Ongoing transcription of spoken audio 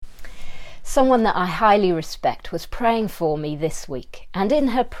Someone that I highly respect was praying for me this week, and in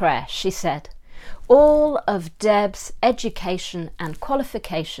her prayer she said, "All of Deb's education and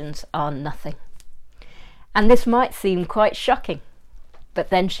qualifications are nothing." And this might seem quite shocking, but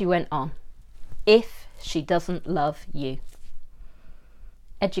then she went on, "If she doesn't love you."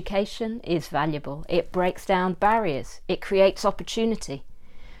 Education is valuable. It breaks down barriers. It creates opportunity,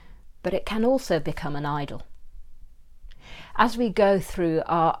 but it can also become an idol. As we go through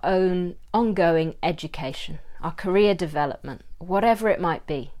our own ongoing education, our career development, whatever it might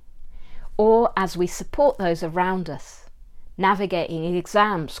be, or as we support those around us, navigating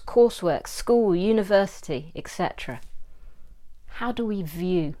exams, coursework, school, university, etc., how do we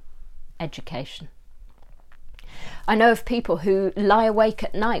view education? I know of people who lie awake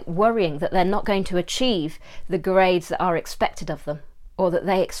at night worrying that they're not going to achieve the grades that are expected of them, or that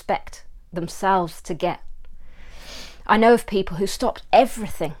they expect themselves to get. I know of people who stopped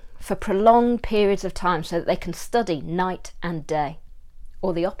everything for prolonged periods of time so that they can study night and day,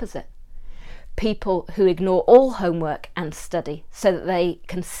 or the opposite. People who ignore all homework and study so that they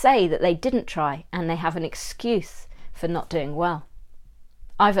can say that they didn't try and they have an excuse for not doing well.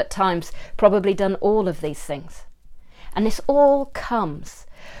 I've at times probably done all of these things. And this all comes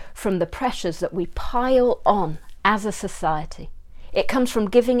from the pressures that we pile on as a society. It comes from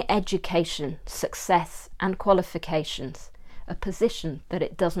giving education, success and qualifications a position that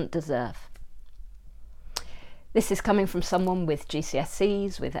it doesn't deserve. This is coming from someone with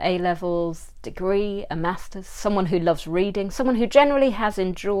GCSEs, with A-levels, degree, a master's, someone who loves reading, someone who generally has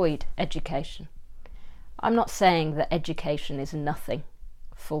enjoyed education. I'm not saying that education is nothing,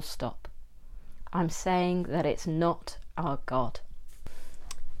 full stop. I'm saying that it's not our God.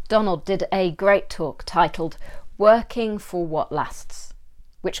 Donald did a great talk titled "Working for What Lasts,"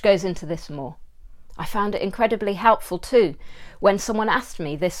 which goes into this more. I found it incredibly helpful too when someone asked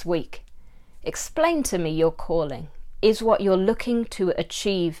me this week, "Explain to me your calling. Is what you're looking to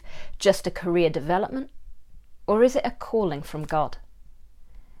achieve just a career development, or is it a calling from God?"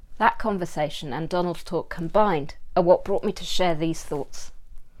 That conversation and Donald's talk combined are what brought me to share these thoughts.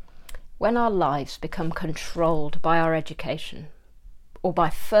 When our lives become controlled by our education or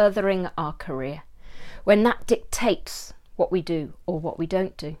by furthering our career, when that dictates what we do or what we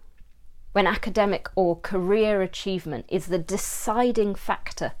don't do, when academic or career achievement is the deciding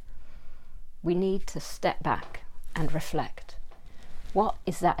factor, we need to step back and reflect. What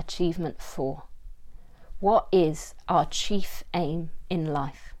is that achievement for? What is our chief aim in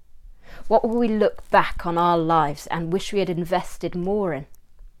life? What will we look back on our lives and wish we had invested more in?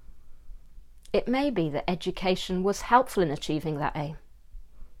 It may be that education was helpful in achieving that aim,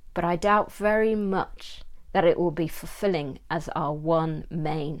 but I doubt very much that it will be fulfilling as our one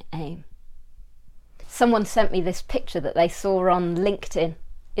main aim. Someone sent me this picture that they saw on LinkedIn.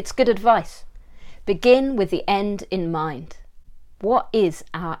 It's good advice. Begin with the end in mind. What is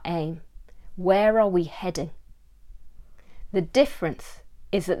our aim? Where are we heading? The difference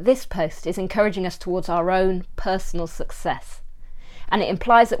is that this post is encouraging us towards our own personal success, and it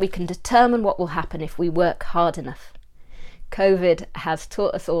implies that we can determine what will happen if we work hard enough. COVID has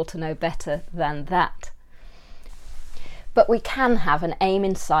taught us all to know better than that. But we can have an aim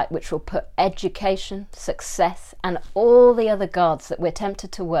in sight which will put education, success, and all the other gods that we're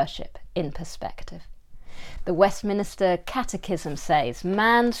tempted to worship in perspective. The Westminster Catechism says,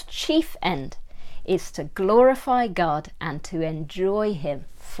 "Man's chief end is to glorify God and to enjoy him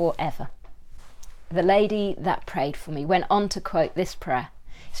forever." The lady that prayed for me went on to quote this prayer.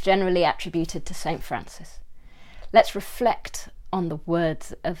 It's generally attributed to St. Francis. Let's reflect on the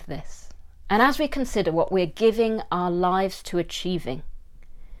words of this. And as we consider what we're giving our lives to achieving,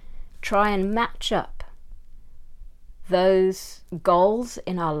 try and match up those goals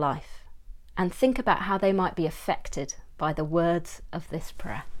in our life and think about how they might be affected by the words of this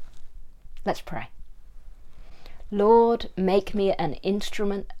prayer. Let's pray. Lord, make me an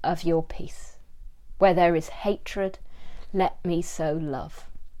instrument of your peace. Where there is hatred, let me sow love.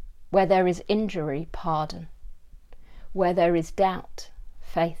 Where there is injury, pardon. Where there is doubt,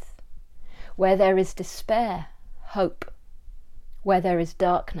 faith. Where there is despair, hope. Where there is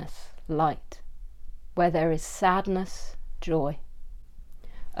darkness, light. Where there is sadness, joy.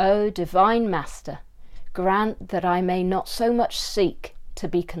 O Divine Master, grant that I may not so much seek to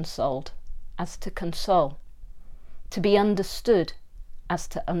be consoled as to console, to be understood as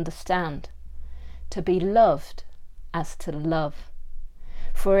to understand, to be loved as to love.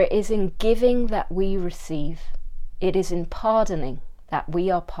 For it is in giving that we receive, it is in pardoning that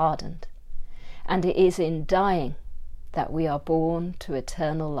we are pardoned, and it is in dying that we are born to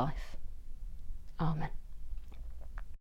eternal life. Amen.